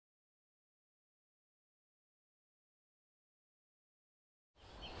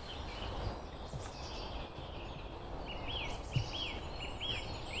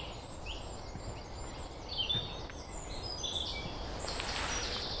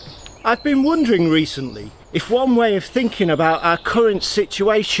I've been wondering recently if one way of thinking about our current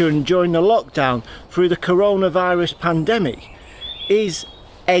situation during the lockdown through the coronavirus pandemic is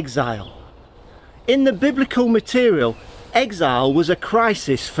exile. In the biblical material, exile was a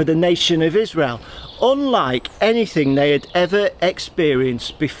crisis for the nation of Israel, unlike anything they had ever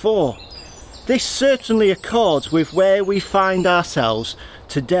experienced before. This certainly accords with where we find ourselves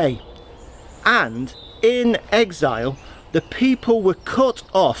today. And in exile, the people were cut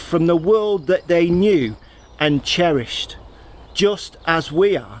off from the world that they knew and cherished, just as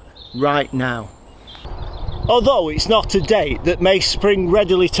we are right now. Although it's not a date that may spring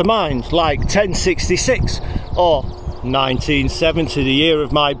readily to mind, like 1066 or 1970, the year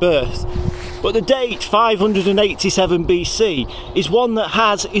of my birth, but the date 587 BC is one that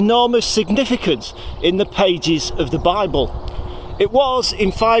has enormous significance in the pages of the Bible. It was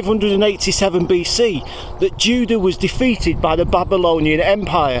in 587 BC that Judah was defeated by the Babylonian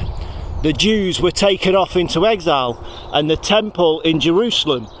Empire. The Jews were taken off into exile and the temple in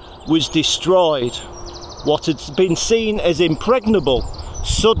Jerusalem was destroyed. What had been seen as impregnable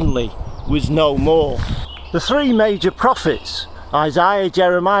suddenly was no more. The three major prophets, Isaiah,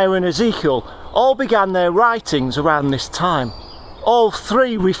 Jeremiah and Ezekiel, all began their writings around this time. All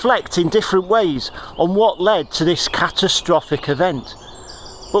three reflect in different ways on what led to this catastrophic event.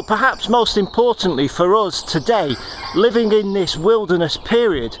 But perhaps most importantly for us today, living in this wilderness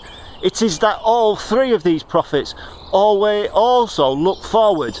period, it is that all three of these prophets always also look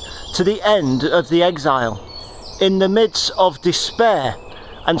forward to the end of the exile. In the midst of despair,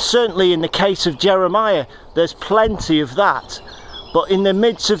 and certainly in the case of Jeremiah, there's plenty of that, but in the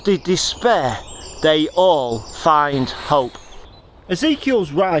midst of the despair, they all find hope.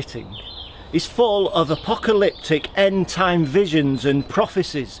 Ezekiel's writing is full of apocalyptic end-time visions and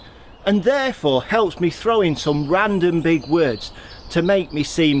prophecies, and therefore helps me throw in some random big words to make me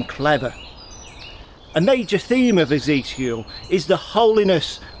seem clever. A major theme of Ezekiel is the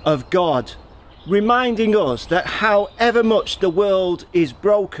holiness of God, reminding us that however much the world is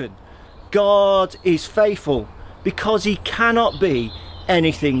broken, God is faithful because he cannot be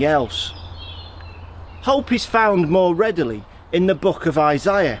anything else. Hope is found more readily in the book of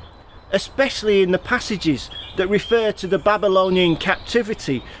Isaiah, especially in the passages that refer to the Babylonian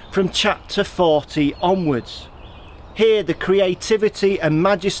captivity from chapter 40 onwards. Here the creativity and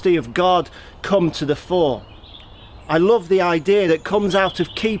majesty of God come to the fore. I love the idea that comes out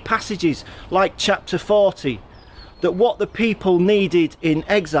of key passages like chapter 40, that what the people needed in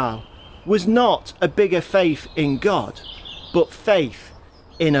exile was not a bigger faith in God, but faith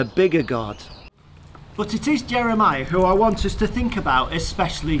in a bigger God. But it is Jeremiah who I want us to think about,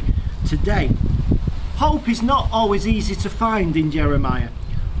 especially today. Hope is not always easy to find in Jeremiah,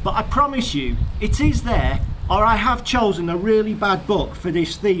 but I promise you it is there, or I have chosen a really bad book for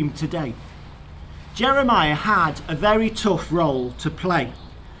this theme today. Jeremiah had a very tough role to play.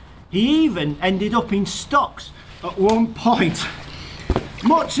 He even ended up in stocks at one point.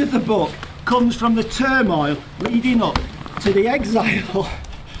 Much of the book comes from the turmoil leading up to the exile.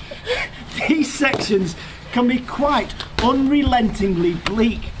 These sections can be quite unrelentingly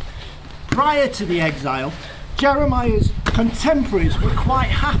bleak. Prior to the exile, Jeremiah's contemporaries were quite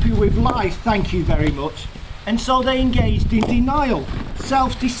happy with life, thank you very much, and so they engaged in denial,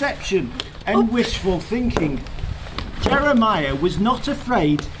 self-deception and wishful thinking. Jeremiah was not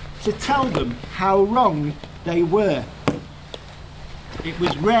afraid to tell them how wrong they were. It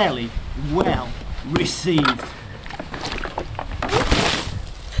was rarely well received.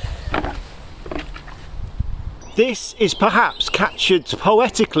 This is perhaps captured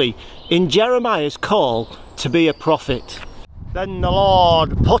poetically in Jeremiah's call to be a prophet. Then the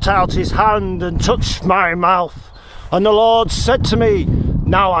Lord put out his hand and touched my mouth, and the Lord said to me,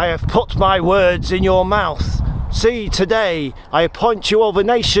 now I have put my words in your mouth. See, today I appoint you over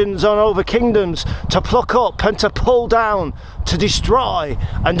nations and over kingdoms, to pluck up and to pull down, to destroy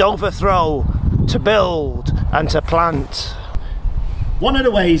and overthrow, to build and to plant. One of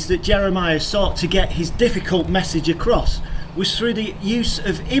the ways that Jeremiah sought to get his difficult message across was through the use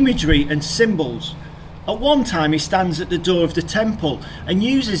of imagery and symbols. At one time he stands at the door of the temple and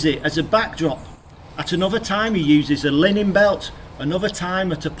uses it as a backdrop. At another time he uses a linen belt, another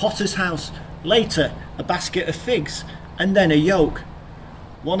time at a potter's house, later a basket of figs, and then a yoke.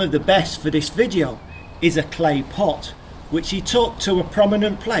 One of the best for this video is a clay pot, which he took to a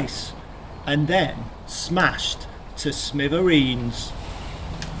prominent place and then smashed to smithereens.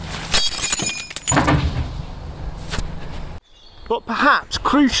 But perhaps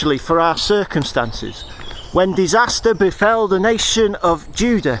crucially for our circumstances, when disaster befell the nation of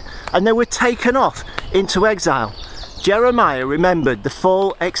Judah and they were taken off into exile, Jeremiah remembered the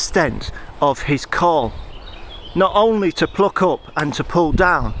full extent of his call, not only to pluck up and to pull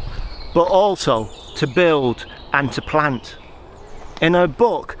down, but also to build and to plant. In a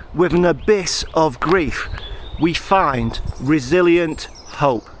book with an abyss of grief, we find resilient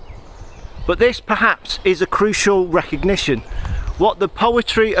hope. But this perhaps is a crucial recognition. What the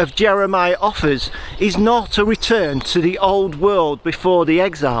poetry of Jeremiah offers is not a return to the old world before the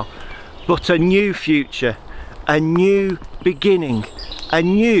exile, but a new future, a new beginning, a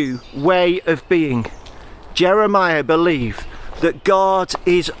new way of being. Jeremiah believed that God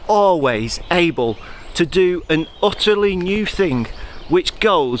is always able to do an utterly new thing which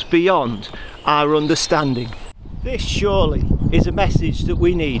goes beyond our understanding. This surely is a message that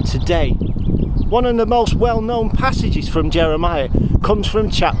we need today. One of the most well-known passages from Jeremiah comes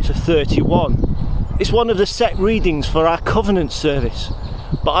from chapter 31. It's one of the set readings for our covenant service,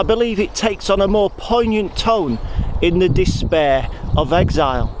 but I believe it takes on a more poignant tone in the despair of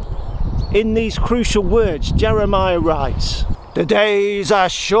exile. In these crucial words, Jeremiah writes, "The days are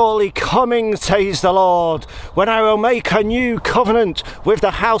surely coming, says the Lord, when I will make a new covenant with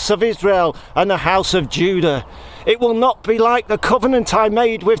the house of Israel and the house of Judah. It will not be like the covenant I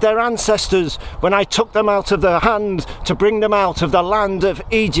made with their ancestors when I took them out of their hand to bring them out of the land of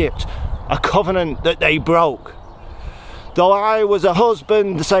Egypt, a covenant that they broke. Though I was a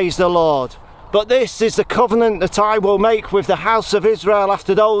husband, says the Lord, but this is the covenant that I will make with the house of Israel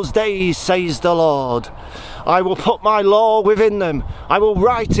after those days, says the Lord. I will put my law within them, I will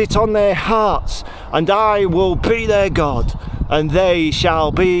write it on their hearts, and I will be their God, and they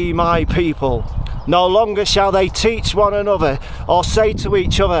shall be my people. No longer shall they teach one another, or say to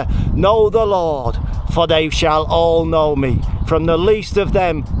each other, know the Lord, for they shall all know me, from the least of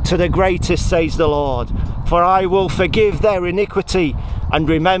them to the greatest, says the Lord. For I will forgive their iniquity, and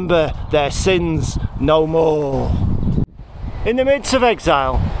remember their sins no more." In the midst of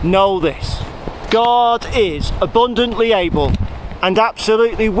exile, know this: God is abundantly able and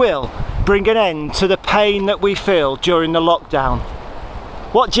absolutely will bring an end to the pain that we feel during the lockdown.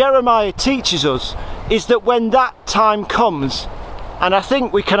 What Jeremiah teaches us is that when that time comes, and I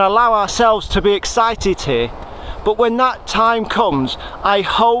think we can allow ourselves to be excited here, but when that time comes, I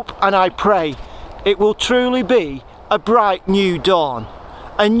hope and I pray it will truly be a bright new dawn,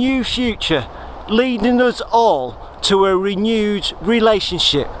 a new future, leading us all to a renewed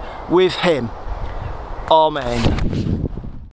relationship with Him. Amen.